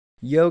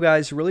Yo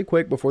guys, really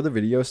quick before the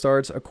video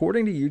starts,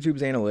 according to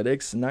YouTube's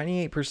analytics,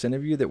 98%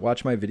 of you that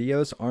watch my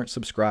videos aren't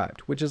subscribed,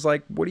 which is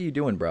like, what are you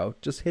doing, bro?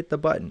 Just hit the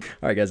button.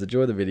 Alright guys,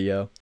 enjoy the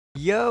video.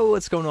 Yo,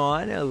 what's going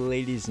on,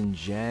 ladies and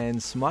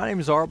gents? My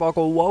name is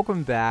Arbuckle.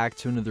 Welcome back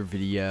to another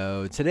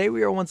video. Today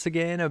we are once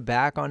again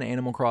back on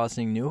Animal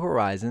Crossing New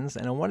Horizons,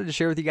 and I wanted to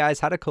share with you guys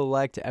how to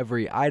collect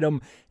every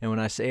item, and when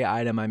I say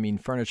item, I mean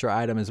furniture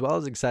item as well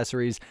as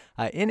accessories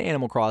in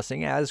Animal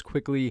Crossing as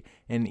quickly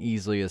and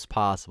easily as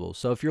possible.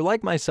 So if you're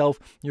like myself,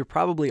 you're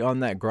probably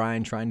on that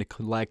grind trying to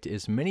collect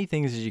as many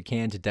things as you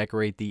can to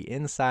decorate the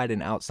inside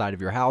and outside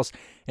of your house,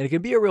 and it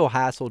can be a real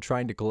hassle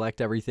trying to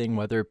collect everything,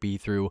 whether it be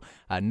through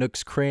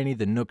Nook's Cranny,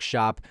 the Nook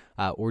Shop,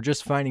 or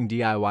just finding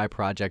DIY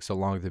projects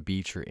along the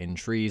beach or in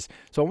trees.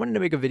 So I wanted to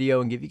make a video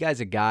and give you guys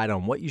a guide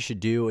on what you should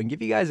do and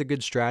give you guys a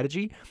good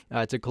strategy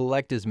to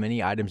collect as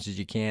many items as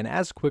you can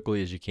as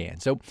quickly as you can.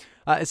 So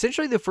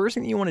essentially the first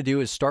thing that you want to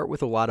do is start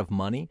with a lot of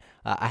money.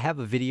 I have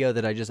a video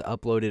that I just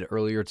uploaded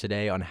earlier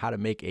today on how to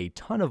make a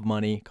ton of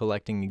money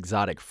collecting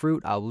exotic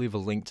fruit. I'll leave a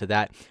link to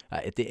that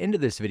at the end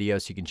of this video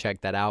so you can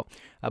check that out.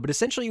 But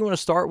essentially you want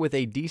to start with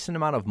a decent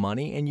amount of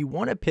money and you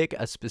want to pick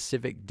a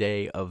specific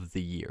day of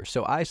the year.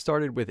 So I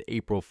started with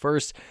April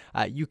 1st.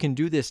 You can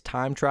do this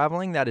time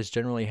traveling. That is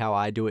generally how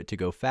I do it to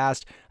go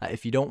fast.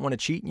 If you don't want to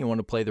cheat and you want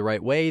to play the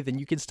right way, then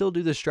you can still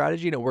do this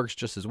strategy and it works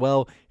just as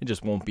well. It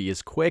just won't be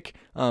as quick.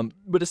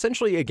 But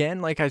essentially,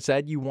 again, like I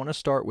said, you want to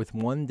start with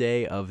one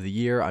day of the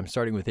year. I'm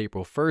starting with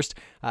April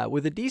 1st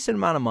with a decent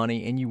amount of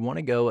money, and you want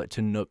to go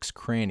to Nook's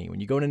Cranny. When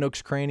you go to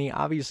Nook's Cranny,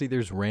 obviously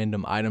there's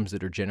random items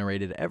that are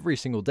generated every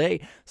single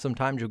day.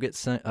 Sometimes you'll get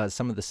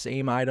some of the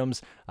same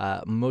items.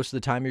 Most of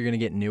the time you're going to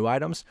get new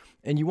items,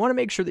 and you want to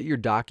make sure that you're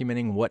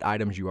documenting what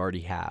items you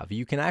already have.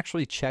 You can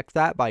actually check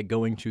that by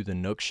going to the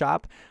Nook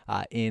Shop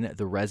in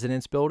the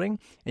residence building,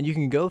 and you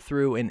can go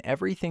through, and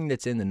everything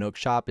that's in the Nook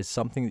Shop is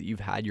something that you've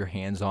had your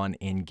hands on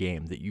in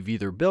game, that you've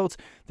either built,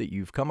 that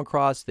you've come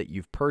across, that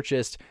you've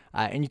purchased,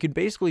 and you can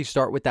basically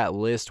start with that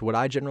list. What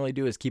I generally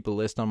do is keep a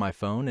list on my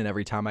phone, and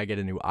every time I get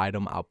a new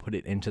item, I'll put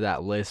it into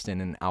that list in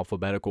an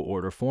alphabetical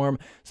order form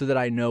so that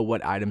I know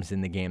what items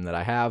in the game that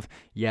I have.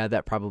 Yeah,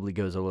 that probably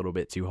goes a little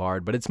bit too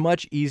hard, but it's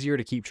much easier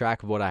to keep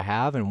track of what I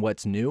have and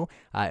what's new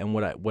and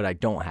what I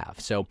don't have.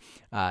 So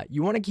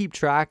you want to keep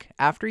track.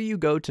 After you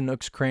go to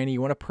Nook's Cranny,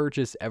 you want to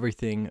purchase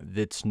everything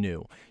that's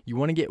new. You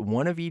want to get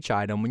one of each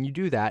item. When you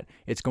do that,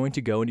 it's going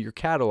to go into your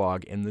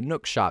catalog in the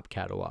Nook Shop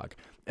catalog.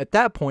 At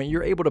that point,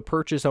 you're able to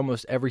purchase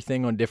almost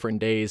everything on different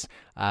days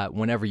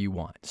whenever you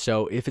want.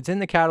 So if it's in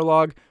the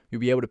catalog,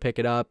 you'll be able to pick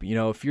it up. You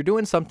know, if you're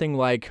doing something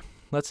like,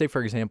 let's say,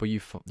 for example, you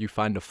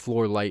find a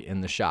floor light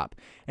in the shop,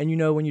 and you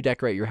know when you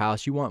decorate your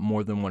house, you want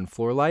more than one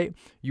floor light.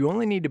 You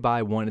only need to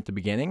buy one at the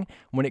beginning.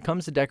 When it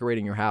comes to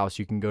decorating your house,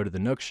 you can go to the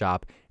Nook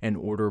Shop and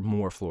order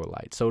more floor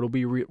lights. So it'll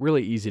be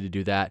really easy to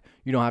do that.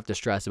 You don't have to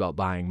stress about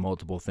buying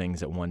multiple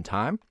things at one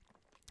time.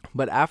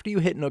 But after you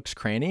hit Nook's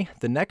Cranny,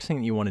 the next thing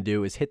that you want to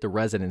do is hit the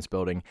residence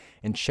building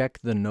and check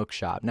the Nook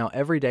Shop. Now,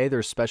 every day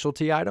there's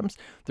specialty items.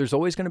 There's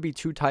always going to be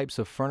two types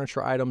of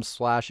furniture items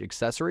 /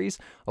 accessories.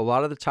 A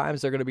lot of the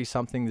times they're going to be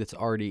something that's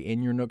already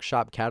in your Nook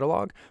Shop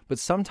catalog, but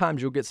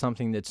sometimes you'll get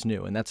something that's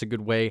new, and that's a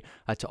good way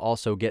to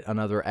also get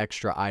another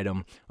extra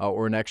item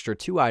or an extra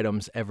 2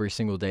 items every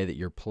single day that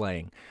you're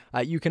playing.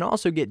 You can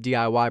also get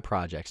DIY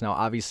projects. Now,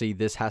 obviously,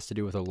 this has to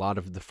do with a lot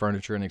of the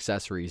furniture and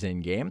accessories in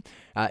game,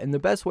 and the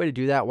best way to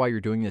do that while you're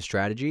doing this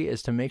strategy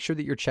is to make sure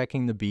that you're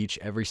checking the beach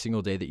every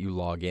single day that you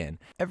log in.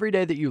 Every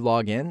day that you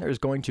log in, there's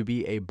going to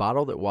be a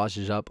bottle that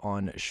washes up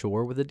on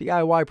shore with a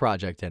DIY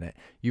project in it.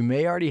 You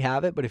may already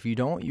have it, but if you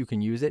don't, you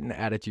can use it and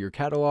add it to your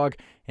catalog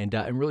and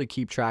really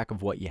keep track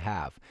of what you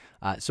have.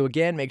 So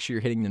again, make sure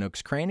you're hitting the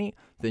Nook's Cranny,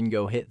 then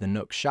go hit the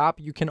Nook Shop.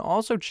 You can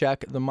also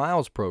check the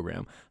Miles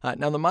program.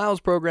 Now, the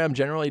Miles program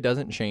generally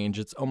doesn't change.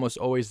 It's almost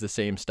always the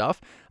same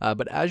stuff,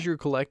 but as you're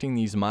collecting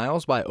these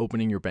miles by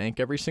opening your bank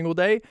every single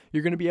day,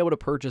 you're going to be able to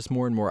purchase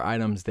more and more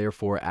items,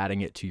 therefore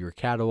adding it to your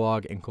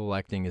catalog and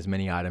collecting as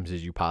many items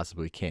as you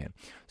possibly can.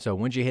 So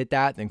once you hit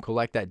that, then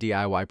collect that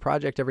DIY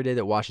project every day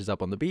that washes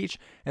up on the beach,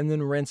 and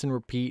then rinse and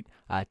repeat,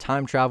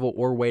 time travel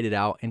or wait it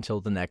out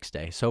until the next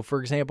day. So for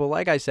example,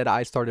 like I said,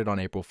 I started on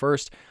April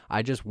 1st.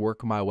 I just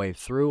work my way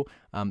through.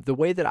 The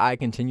way that I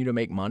continue to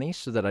make money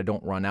so that I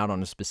don't run out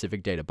on a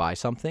specific day to buy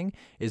something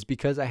is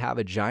because I have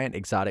a giant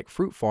exotic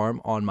fruit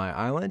farm on my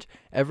island.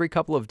 Every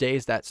couple of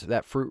days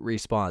that fruit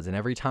respawns, and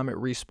every time it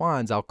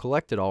respawns, I'll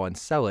collect it all and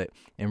sell it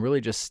and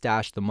really just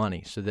stash the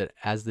money so that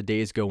as the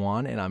days go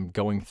on and I'm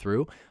going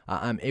through,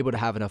 I'm able to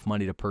have enough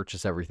money to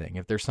purchase everything.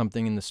 If there's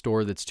something in the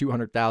store that's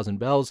 200,000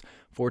 bells,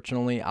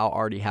 fortunately, I'll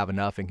already have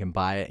enough and can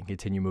buy it and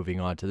continue moving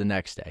on to the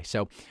next day.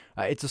 So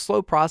it's a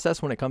slow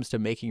process when it comes to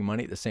making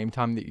money at the same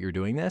time that you're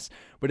doing this,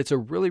 but it's a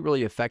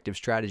really effective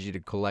strategy to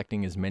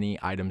collecting as many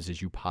items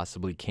as you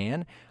possibly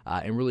can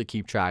and really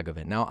keep track of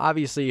it. Now,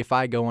 obviously, if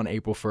I go on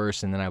April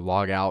 1st and then I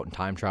log out and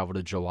time travel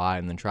to July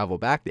and then travel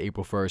back to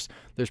April 1st,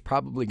 there's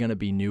probably going to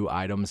be new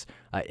items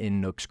in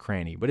Nook's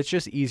Cranny, but it's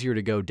just easier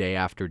to go day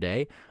after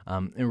day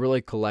and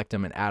really collect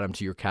them and add them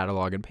to your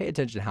catalog and pay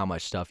attention to how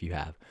much stuff you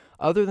have.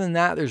 Other than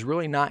that, there's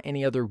really not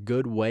any other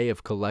good way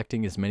of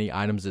collecting as many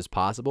items as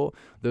possible.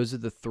 Those are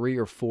the 3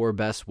 or 4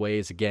 best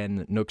ways.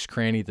 Again, Nook's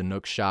Cranny, the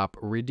Nook Shop,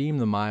 redeem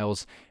the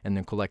miles, and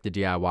then collect the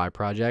DIY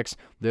projects.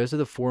 Those are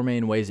the 4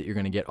 main ways that you're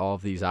going to get all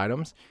of these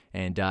items.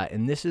 And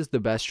this is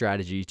the best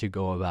strategy to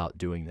go about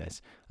doing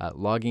this.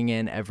 Logging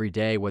in every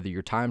day, whether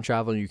you're time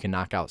traveling, you can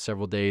knock out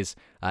several days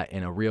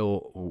in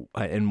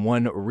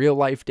one real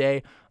life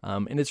day,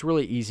 and it's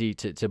really easy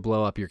to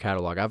blow up your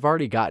catalog. I've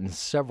already gotten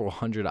several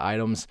hundred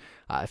items.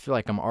 I feel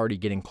like I'm already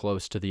getting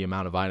close to the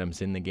amount of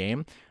items in the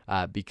game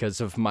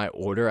because of my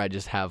order. I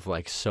just have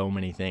like so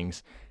many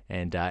things,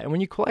 and when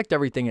you collect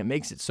everything, it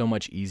makes it so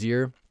much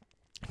easier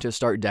to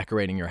start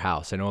decorating your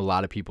house. I know a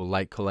lot of people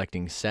like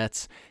collecting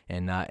sets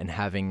and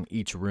having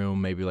each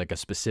room maybe like a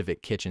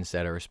specific kitchen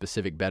set or a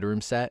specific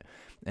bedroom set.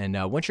 And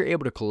once you're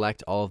able to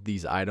collect all of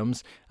these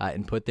items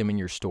and put them in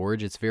your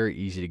storage, it's very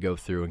easy to go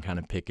through and kind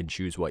of pick and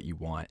choose what you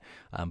want.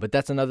 But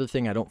that's another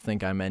thing I don't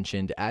think I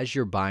mentioned. As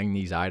you're buying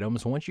these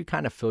items, once you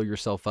kind of fill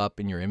yourself up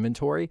in your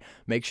inventory,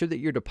 make sure that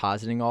you're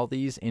depositing all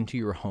these into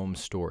your home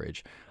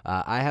storage.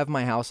 I have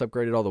my house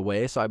upgraded all the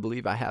way, so I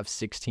believe I have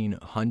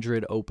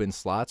 1,600 open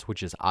slots,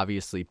 which is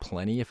obviously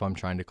plenty if I'm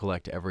trying to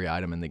collect every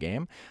item in the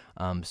game.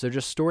 So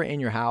just store it in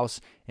your house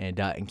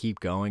and keep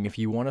going. If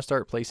you want to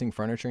start placing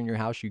furniture in your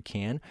house, you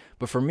can.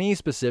 But for me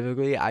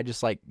specifically, I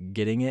just like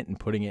getting it and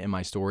putting it in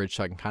my storage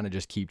so I can kind of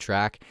just keep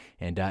track.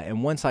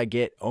 And once I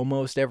get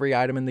almost every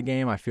item in the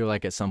game, I feel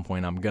like at some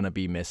point I'm going to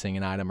be missing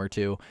an item or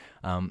two.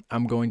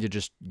 I'm going to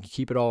just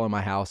keep it all in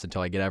my house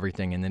until I get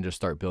everything and then just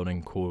start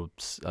building cool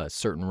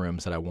certain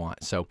rooms that I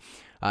want. So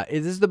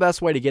this is the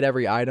best way to get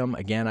every item.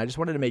 Again, I just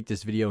wanted to make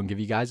this video and give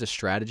you guys a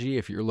strategy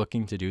if you're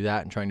looking to do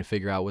that and trying to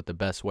figure out what the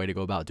best way to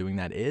go about doing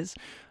that is.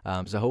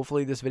 So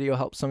hopefully this video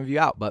helps some of you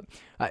out. But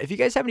if you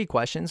guys have any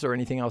questions or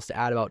anything else to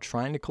add about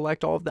trying to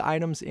collect all of the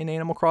items in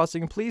Animal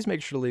Crossing, please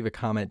make sure to leave a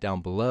comment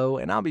down below,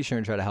 and I'll be sure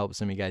to try to help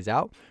some of you guys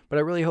out. But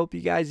I really hope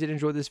you guys did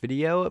enjoy this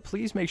video.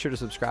 Please make sure to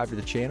subscribe to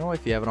the channel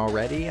if you haven't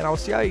already, and I'll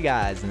see all you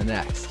guys in the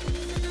next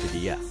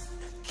video.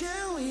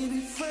 Can we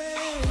be friends?